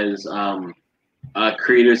as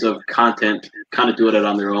creators of content kind of doing it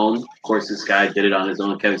on their own, of course, this guy did it on his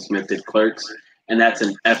own. Kevin Smith did Clerks, and that's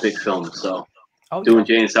an epic film. So doing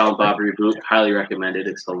Jay and Silent Bob Reboot, highly recommended.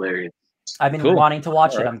 It's hilarious. I've been wanting to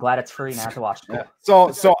watch it. I'm glad it's free now to watch it.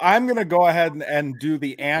 So I'm gonna go ahead and do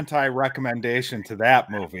the anti-recommendation to that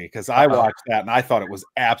movie, because I watched that and I thought it was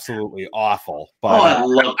absolutely awful. But I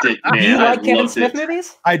loved it, man. You like Kevin Smith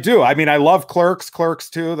movies? I do. I mean, I love Clerks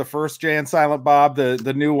 2, the first Jay and Silent Bob.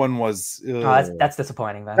 The new one was that's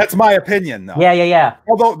disappointing, then. That's my opinion, though. Yeah.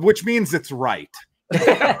 Although, which means it's right.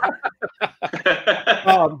 But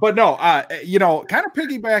no, kind of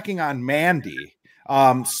piggybacking on Mandy.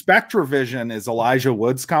 Spectravision is Elijah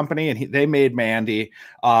Wood's company, and they made Mandy.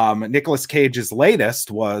 Nicolas Cage's latest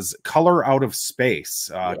was Color Out of Space,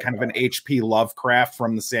 kind of an H.P. Lovecraft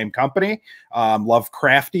from the same company,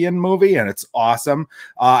 Lovecraftian movie, and it's awesome.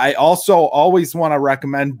 I also always want to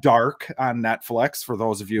recommend Dark on Netflix for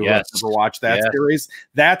those of you who have never watched that series.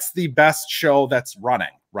 That's the best show that's running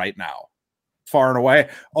right now, far and away.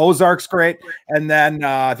 Ozark's great, and then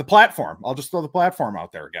The Platform. I'll just throw The Platform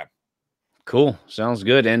out there again. Cool. Sounds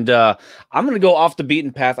good. And I'm going to go off the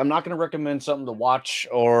beaten path. I'm not going to recommend something to watch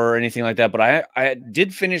or anything like that, but I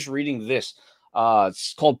did finish reading this.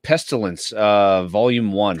 It's called Pestilence,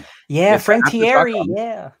 Volume 1. Yeah, Frank Thierry.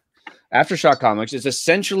 Yeah. Aftershock Comics. It's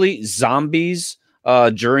essentially zombies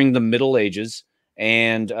during the Middle Ages.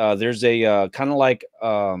 And there's a kind of like,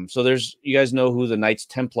 so there's, you guys know who the Knights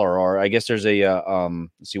Templar are. I guess there's a,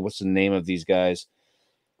 let's see, what's the name of these guys?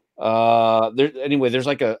 There's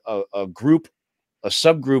like a group, a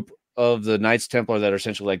subgroup of the Knights Templar that are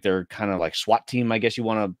essentially like they're kind of like SWAT team, I guess if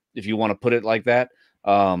you want to put it like that.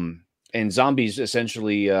 and zombies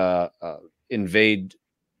essentially invade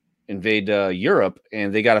Europe,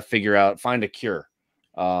 and they got to find a cure.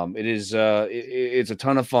 It's a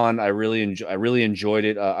ton of fun. I really enjoyed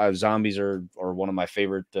it. Zombies are one of my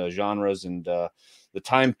favorite genres, and the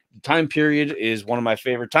time period is one of my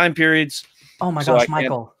favorite time periods. Oh my gosh,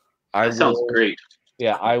 Michael. That sounds great.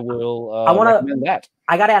 Yeah, I will I want to recommend that.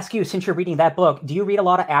 I got to ask you, since you're reading that book, do you read a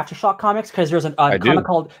lot of Aftershock comics? Because there's a comic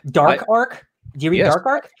called Dark Arc. Do you read Dark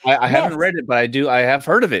Arc? I haven't read it, but I do. I have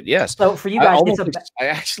heard of it. Yes. So for you guys, I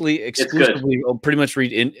actually exclusively pretty much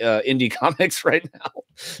read indie comics right now.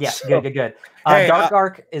 Yeah, good. Dark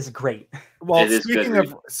Arc is great. Well,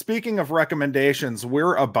 speaking of recommendations,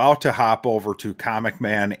 we're about to hop over to Comic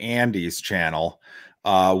Man Andy's channel,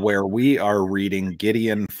 where we are reading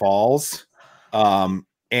Gideon Falls,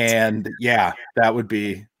 and yeah, that would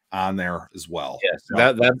be on there as well. Yes,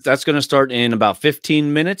 that's going to start in about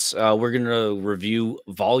 15 minutes. We're going to review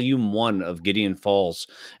volume 1 of Gideon Falls,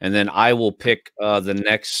 and then I will pick the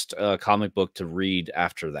next comic book to read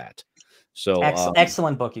after that. So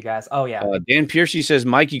excellent book, you guys. Oh yeah. Dan Piercy says,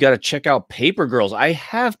 Mike, you got to check out Paper Girls. I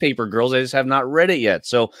have Paper Girls. I just have not read it yet.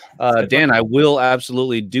 So Dan, I will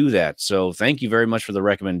absolutely do that. So thank you very much for the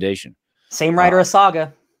recommendation. Same writer as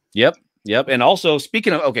Saga. Yep. And also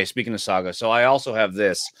speaking of Saga, so I also have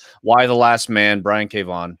this, Why the Last Man, Brian K.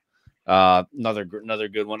 Vaughan. Another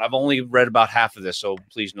good one. I've only read about half of this, so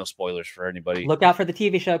please no spoilers for anybody. Look out for the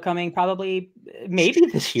TV show coming maybe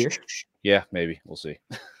this year. Yeah, maybe. We'll see.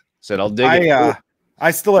 Said I'll dig it.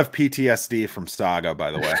 I still have PTSD from Saga,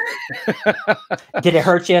 by the way. Did it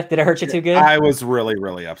hurt you? Did it hurt you too good? I was really,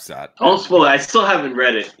 really upset. Don't spoil it. I still haven't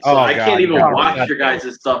read it. So I can't even watch your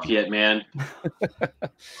guys' stuff yet, man.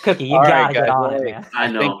 Cookie, you gotta get on it, man. I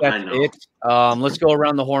know. It. Let's go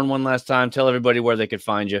around the horn one last time. Tell everybody where they could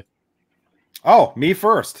find you. Oh, me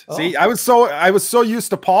first. Oh. See, I was so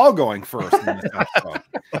used to Paul going first in this episode.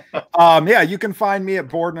 Yeah, you can find me at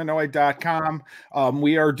boredandanoid.com.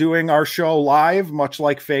 We are doing our show live, much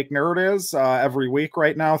like Fake Nerd is, every week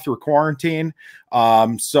right now through quarantine.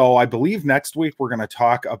 So I believe next week we're going to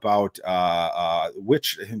talk about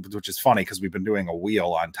which is funny because we've been doing a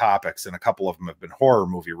wheel on topics, and a couple of them have been horror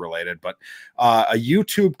movie related, but a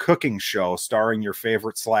YouTube cooking show starring your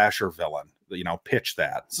favorite slasher villain. Pitch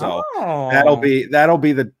that. So that'll be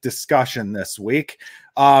the discussion this week.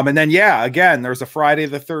 And then again, there's a Friday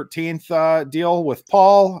the 13th deal with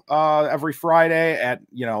Paul every Friday at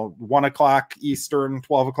 1 o'clock Eastern,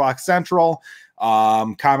 12 o'clock Central.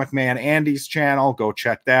 Comic Man Andy's channel, go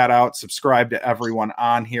check that out. Subscribe to everyone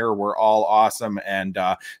on here. We're all awesome. And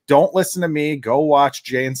don't listen to me. Go watch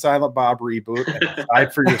Jay and Silent Bob reboot and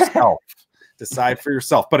decide for yourself. Decide for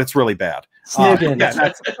yourself, but it's really bad. Snoogans.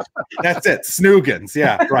 That's it. Snoogans.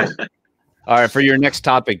 Yeah, right. All right, for your next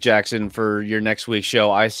topic, Jackson, for your next week's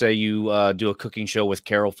show, I say you do a cooking show with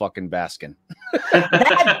Carol fucking Baskin.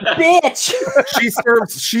 That bitch.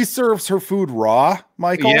 She serves her food raw,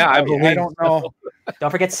 Michael. Yeah, I believe. I don't know.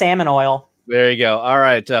 Don't forget salmon oil. There you go. All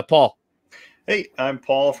right, Paul. Hey, I'm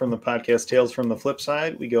Paul from the podcast Tales from the Flip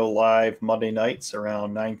Side. We go live Monday nights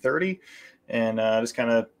around 9:30, and just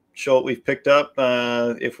kind of show what we've picked up,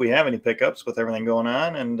 if we have any pickups with everything going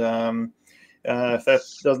on. And if that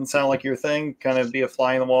doesn't sound like your thing, kind of be a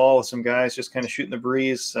fly in the wall with some guys just kind of shooting the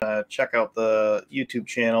breeze, check out the YouTube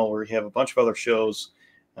channel where we have a bunch of other shows,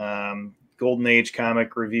 Golden Age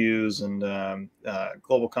comic reviews and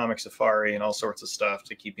Global Comic Safari and all sorts of stuff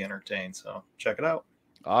to keep you entertained. So check it out.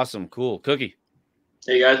 Awesome. Cool. Cookie.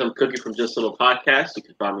 Hey guys, I'm Cookie from Just Little Podcast. You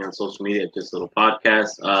can find me on social media at Just Little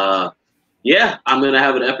Podcast. Yeah, I'm going to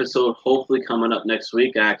have an episode hopefully coming up next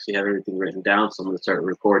week. I actually have everything written down, so I'm going to start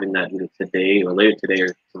recording that either today or later today or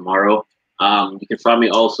tomorrow. You can find me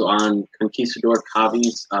also on Conquistador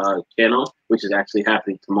Kavi's channel, which is actually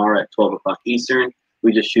happening tomorrow at 12 o'clock Eastern.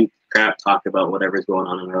 We just shoot crap, talk about whatever's going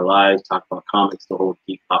on in our lives, talk about comics, the whole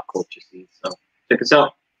geek pop culture scene. So check us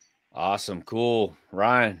out. Awesome. Cool.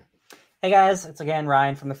 Ryan. Hey guys, it's again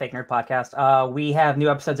Ryan from the Fake Nerd Podcast. We have new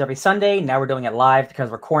episodes every Sunday. Now we're doing it live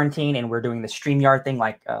because we're quarantined and we're doing the StreamYard thing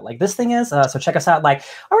like this thing is. So check us out like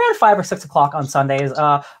around 5 or 6 o'clock on Sundays,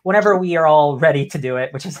 whenever we are all ready to do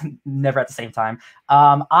it, which is never at the same time.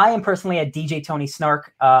 I am personally at DJ Tony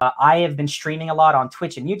Snark. I have been streaming a lot on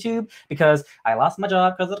Twitch and YouTube because I lost my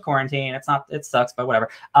job because of the quarantine. It sucks, but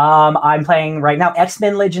whatever. I'm playing right now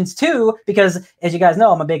X-Men Legends 2 because, as you guys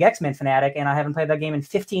know, I'm a big X-Men fanatic and I haven't played that game in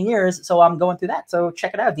 15 years. So I'm going through that. So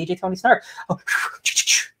check it out, DJ Tony Snark. Oh,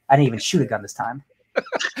 I didn't even shoot a gun this time.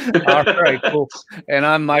 All right, cool. And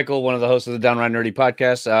I'm Michael, one of the hosts of the Downright Nerdy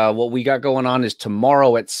podcast. What we got going on is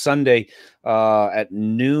tomorrow at Sunday at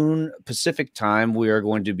noon Pacific time, we are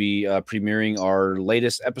going to be premiering our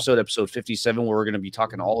latest episode 57, where we're going to be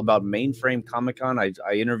talking all about Mainframe Comic-Con. I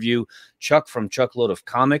interview Chuck from Chuckload of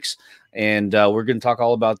Comics, and we're going to talk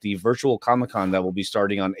all about the virtual Comic-Con that will be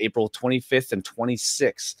starting on April 25th and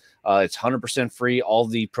 26th. It's 100% free. All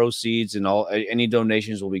the proceeds and any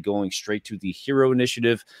donations will be going straight to the Hero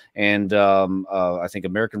Initiative and I think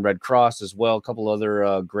American Red Cross as well. A couple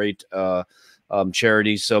other great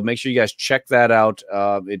charities. So make sure you guys check that out.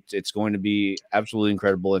 It's going to be absolutely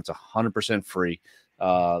incredible. It's 100% free.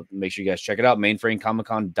 Make sure you guys check it out.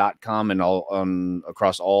 MainframeComicCon.com and all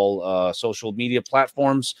across all social media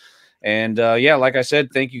platforms. And yeah, like I said,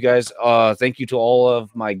 thank you guys. Thank you to all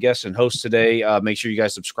of my guests and hosts today. Make sure you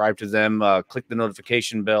guys subscribe to them. Click the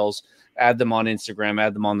notification bells. Add them on Instagram.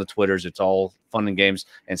 Add them on the Twitters. It's all fun and games.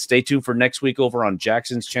 And stay tuned for next week over on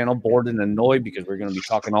Jackson's channel, Bored and Annoyed, because we're going to be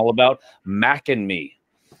talking all about Mac and Me.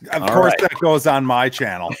 Of course, that goes on my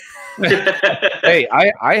channel. Hey,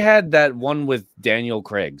 I had that one with Daniel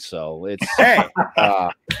Craig, so it's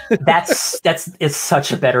it's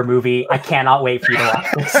such a better movie. I cannot wait for you to watch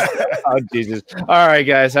this. Oh Jesus! All right,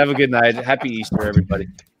 guys, have a good night. Happy Easter, everybody.